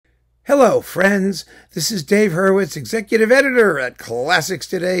Hello, friends. This is Dave Hurwitz, executive editor at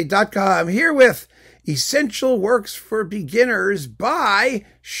ClassicsToday.com, here with Essential Works for Beginners by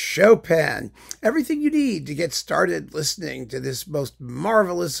Chopin. Everything you need to get started listening to this most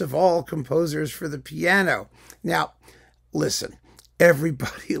marvelous of all composers for the piano. Now, listen,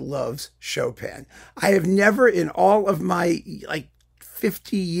 everybody loves Chopin. I have never in all of my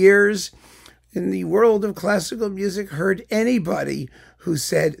 50 years in the world of classical music heard anybody who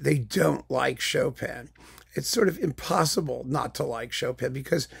said they don't like Chopin. It's sort of impossible not to like Chopin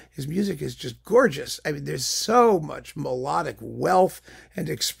because his music is just gorgeous. I mean, there's so much melodic wealth and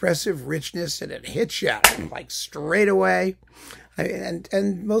expressive richness, and it hits you like straight away.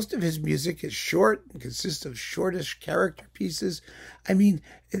 And most of his music is short and consists of shortish character pieces. I mean,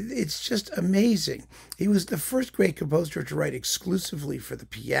 it's just amazing. He was the first great composer to write exclusively for the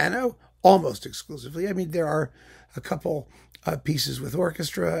piano, almost exclusively. I mean, there are a couple pieces with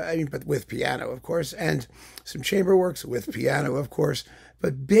orchestra, but with piano, of course, and some chamber works with piano, of course.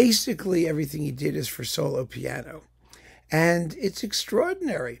 But basically, everything he did is for solo piano. And it's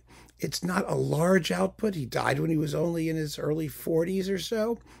extraordinary. It's not a large output. He died when he was only in his early 40s or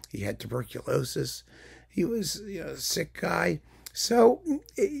so. He had tuberculosis. He was a sick guy. So,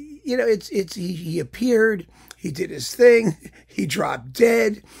 he appeared, he did his thing, he dropped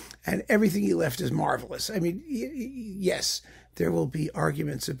dead, and everything he left is marvelous. I mean, yes, there will be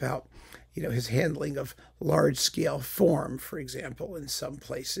arguments about, his handling of large-scale form, for example, in some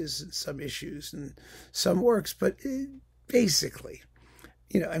places, and some issues, and some works, but basically,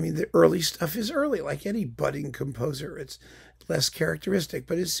 the early stuff is early, like any budding composer. It's less characteristic.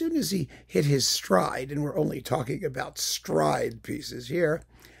 But as soon as he hit his stride, and we're only talking about stride pieces here,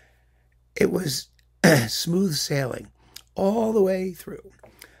 it was smooth sailing all the way through.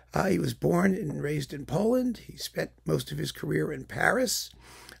 He was born and raised in Poland. He spent most of his career in Paris,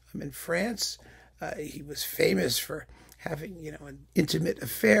 in France. He was famous for having, an intimate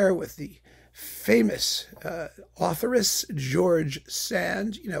affair with the famous authoress George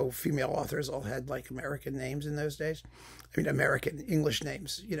Sand. Female authors all had American names in those days. American English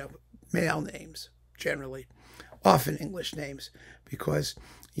names, male names generally, often English names, because,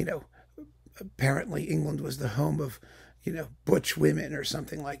 apparently England was the home of, butch women or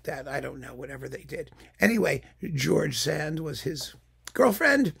something like that. I don't know, whatever they did. Anyway, George Sand was his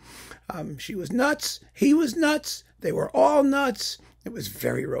girlfriend. She was nuts. He was nuts. They were all nuts. It was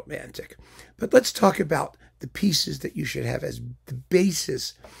very romantic. But let's talk about the pieces that you should have as the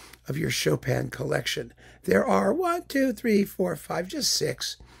basis of your Chopin collection. There are 1, 2, 3, 4, 5, just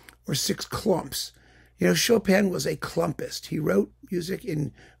 6 or 6 clumps. Chopin was a clumpist. He wrote music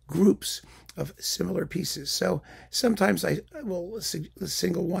in groups of similar pieces. So sometimes I will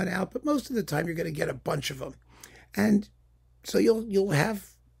single one out, but most of the time you're going to get a bunch of them. And so you'll have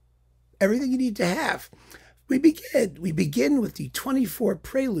everything you need to have. We begin with the 24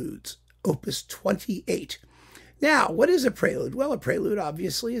 Preludes, Opus 28. Now, what is a prelude? Well, a prelude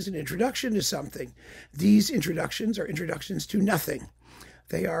obviously is an introduction to something. These introductions are introductions to nothing.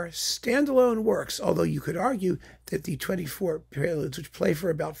 They are standalone works, although you could argue that the 24 Preludes, which play for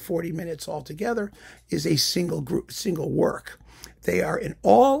about 40 minutes altogether, is a single work. They are in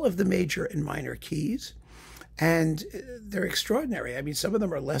all of the major and minor keys, and they're extraordinary. Some of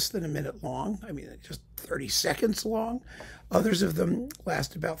them are less than a minute long. Just 30 seconds long. Others of them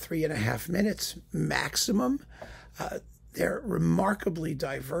last about 3.5 minutes maximum. They're remarkably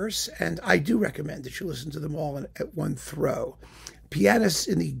diverse, and I do recommend that you listen to them all at one throw. Pianists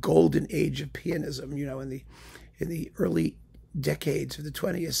in the golden age of pianism, in the early decades of the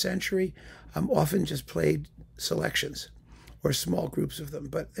 20th century, often just played selections or small groups of them.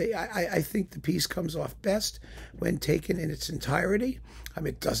 But I think the piece comes off best when taken in its entirety.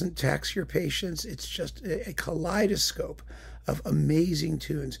 It doesn't tax your patience. It's just a kaleidoscope of amazing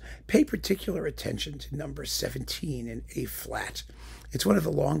tunes. Pay particular attention to number 17 in A flat. It's one of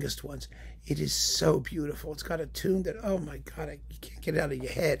the longest ones. It is so beautiful. It's got a tune that, oh my God, you can't get it out of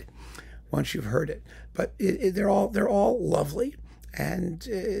your head once you've heard it. But they're all lovely, and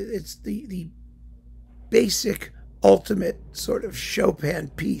it's the basic, ultimate sort of Chopin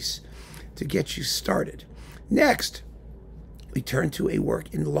piece to get you started. Next, we turn to a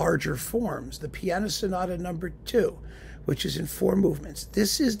work in larger forms, the Piano Sonata No. 2, which is in 4 movements.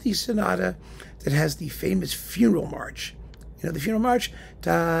 This is the sonata that has the famous funeral march. The funeral march?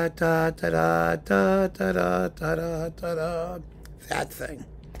 Da, da, da, da, da, da, da, da, da, da. That thing.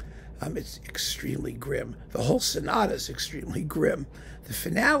 It's extremely grim. The whole sonata is extremely grim. The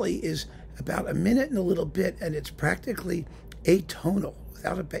finale is about a minute and a little bit, and it's practically atonal,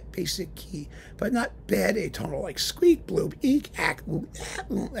 without a basic key, but not bad atonal like squeak, bloop, eek, ack,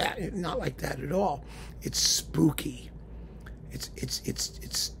 not like that at all. It's spooky.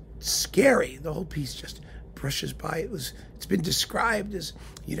 It's scary. The whole piece just brushes by. It's been described as,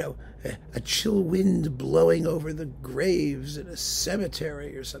 a chill wind blowing over the graves in a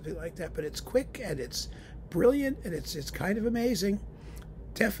cemetery or something like that. But it's quick and it's brilliant and it's kind of amazing.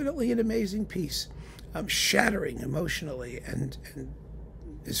 Definitely an amazing piece. Shattering emotionally and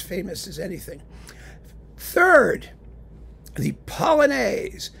as famous as anything. Third, the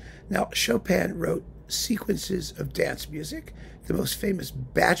Polonaise. Now, Chopin wrote sequences of dance music. The most famous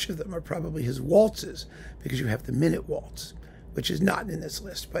batch of them are probably his waltzes, because you have the minute waltz, which is not in this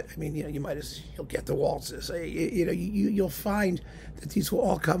list. But I mean, you'll get the waltzes. You'll find that these will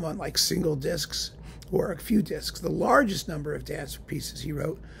all come on like single discs or a few discs. The largest number of dance pieces he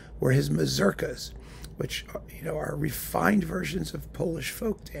wrote were his mazurkas, which are refined versions of Polish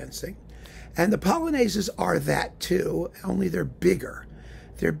folk dancing. And the Polonaises are that too, only they're bigger.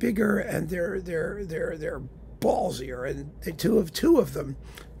 They're bigger and they're ballsier. And two of them,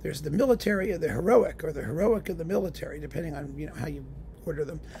 there's the military and the heroic, or the heroic and the military, depending on how you order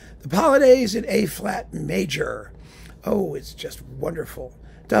them. The Polonaise in A flat major. Oh, it's just wonderful.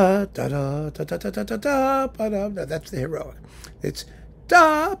 Da da da da da da da da da ba da. No, that's the heroic. It's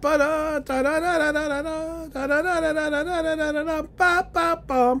da ba da da da da da da da da da da da da da da ba ba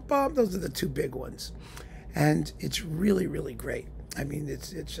bum bum. Those are the two big ones, and it's really, really great. I mean,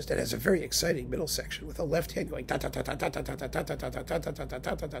 it's just, it has a very exciting middle section with a left hand going da da da da da da da da da da da da da da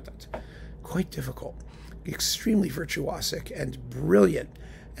da da da da. Quite difficult, extremely virtuosic and brilliant,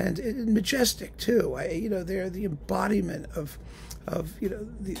 and majestic too. They're the embodiment of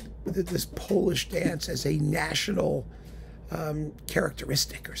this Polish dance as a national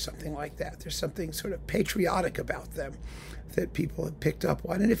characteristic or something like that. There's something sort of patriotic about them that people have picked up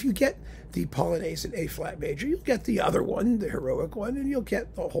on. And if you get the Polonaise in A flat major, you'll get the other one, the heroic one, and you'll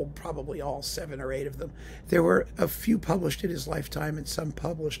get probably all 7 or 8 of them. There were a few published in his lifetime and some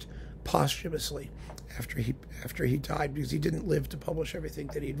published posthumously after he died, because he didn't live to publish everything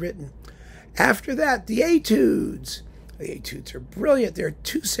that he'd written. After that, the Etudes. The Etudes are brilliant. There are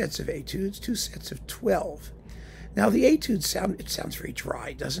 2 sets of Etudes, 2 sets of 12. Now, the Etudes sounds very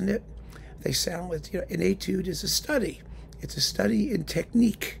dry, doesn't it? They sound like, an etude is a study. It's a study in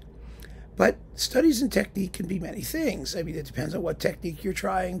technique. But studies in technique can be many things. I mean, it depends on what technique you're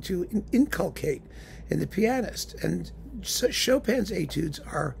trying to inculcate in the pianist. And so Chopin's etudes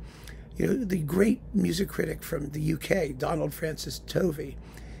are, the great music critic from the UK, Donald Francis Tovey,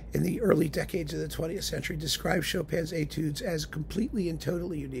 in the early decades of the 20th century, described Chopin's etudes as completely and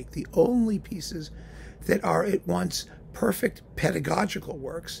totally unique. The only pieces that are at once perfect pedagogical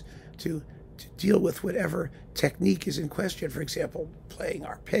works to deal with whatever technique is in question. For example, playing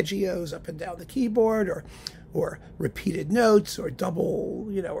arpeggios up and down the keyboard, or repeated notes, or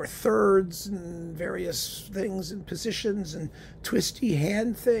double, or thirds, and various things and positions and twisty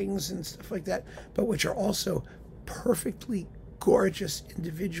hand things and stuff like that, but which are also perfectly gorgeous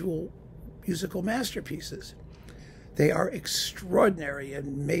individual musical masterpieces. They are extraordinary and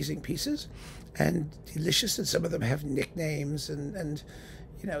amazing pieces, and delicious, and some of them have nicknames, and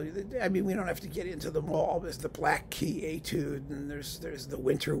I mean, we don't have to get into them all. There's the Black Key Etude, and there's the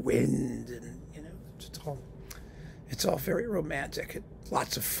Winter Wind, and it's all very romantic and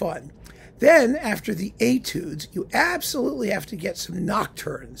lots of fun. Then, after the Etudes, you absolutely have to get some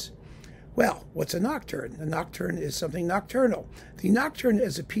nocturnes. Well, what's a nocturne? A nocturne is something nocturnal. The nocturne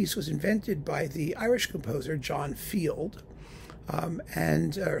as a piece was invented by the Irish composer John Field,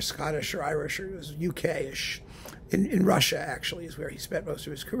 or Scottish or Irish, or it was UK-ish. In Russia, actually, is where he spent most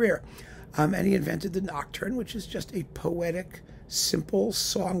of his career. And he invented the nocturne, which is just a poetic, simple,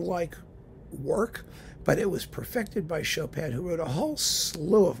 song-like work. But it was perfected by Chopin, who wrote a whole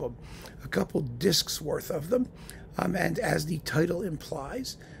slew of them, a couple discs worth of them. And as the title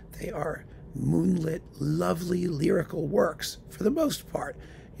implies, they are moonlit, lovely, lyrical works, for the most part.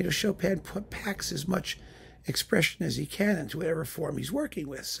 Chopin packs as much expression as he can into whatever form he's working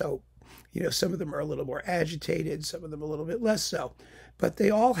with. So, some of them are a little more agitated, some of them a little bit less so. But they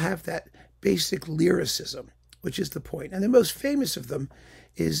all have that basic lyricism, which is the point. And the most famous of them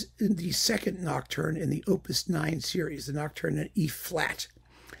is in the second nocturne in the Opus 9 series, the Nocturne in E flat.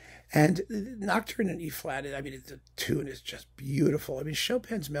 And the Nocturne in E flat, I mean, the tune is just beautiful. I mean,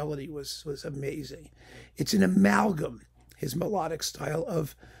 Chopin's melody was amazing. It's an amalgam, his melodic style,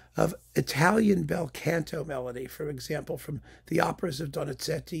 of Italian bel canto melody, for example, from the operas of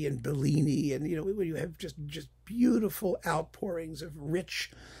Donizetti and Bellini, and when you have just beautiful outpourings of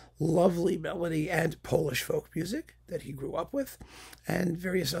rich, lovely melody and Polish folk music that he grew up with, and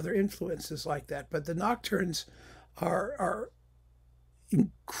various other influences like that. But the nocturnes are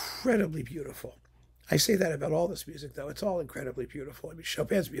incredibly beautiful. I say that about all this music, though. It's all incredibly beautiful. I mean,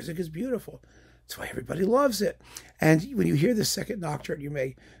 Chopin's music is beautiful. That's why everybody loves it. And when you hear the second nocturne, you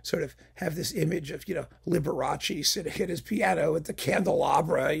may sort of have this image of, Liberace sitting at his piano with the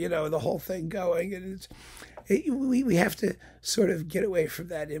candelabra, the whole thing going. And we have to sort of get away from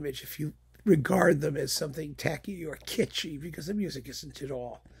that image if you regard them as something tacky or kitschy, because the music isn't at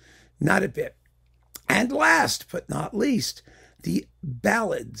all. Not a bit. And last but not least, the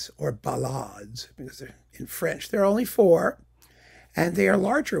ballades or ballades, because they're in French. There are only 4, and they are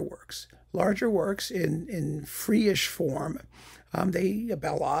larger works in free-ish form. A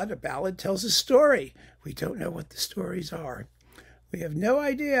ballad tells a story. We don't know what the stories are. We have no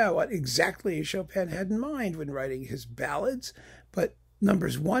idea what exactly Chopin had in mind when writing his ballades, but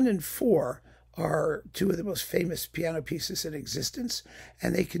numbers 1 and 4 are 2 of the most famous piano pieces in existence,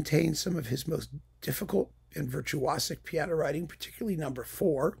 and they contain some of his most difficult and virtuosic piano writing, particularly number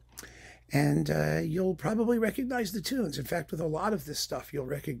 4. And you'll probably recognize the tunes. In fact, with a lot of this stuff, you'll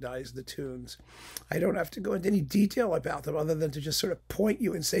recognize the tunes. I don't have to go into any detail about them other than to just sort of point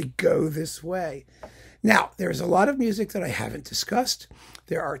you and say, go this way. Now, there's a lot of music that I haven't discussed.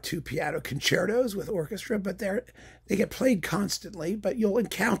 There are 2 piano concertos with orchestra, but they get played constantly, but you'll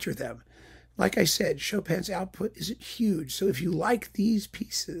encounter them. Like I said, Chopin's output isn't huge. So if you like these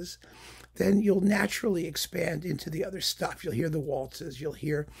pieces, then you'll naturally expand into the other stuff. You'll hear the waltzes, you'll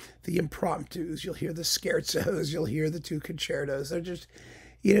hear the impromptus, you'll hear the scherzos, you'll hear the 2 concertos. They're just,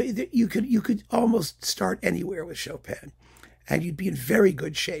 you could almost start anywhere with Chopin, and you'd be in very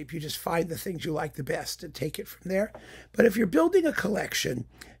good shape. You just find the things you like the best and take it from there. But if you're building a collection,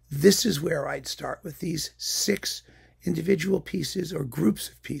 this is where I'd start, with these 6 individual pieces or groups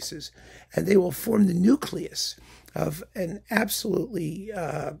of pieces, and they will form the nucleus of an absolutely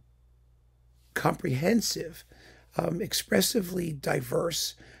comprehensive, expressively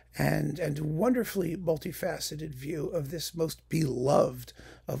diverse, and wonderfully multifaceted view of this most beloved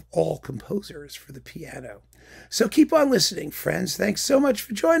of all composers for the piano. So keep on listening, friends. Thanks so much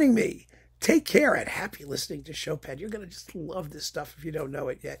for joining me. Take care and happy listening to Chopin. You're going to just love this stuff if you don't know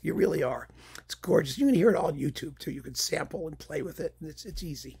it yet. You really are. It's gorgeous. You can hear it all on YouTube, too. You can sample and play with it, and it's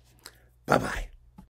easy. Bye-bye.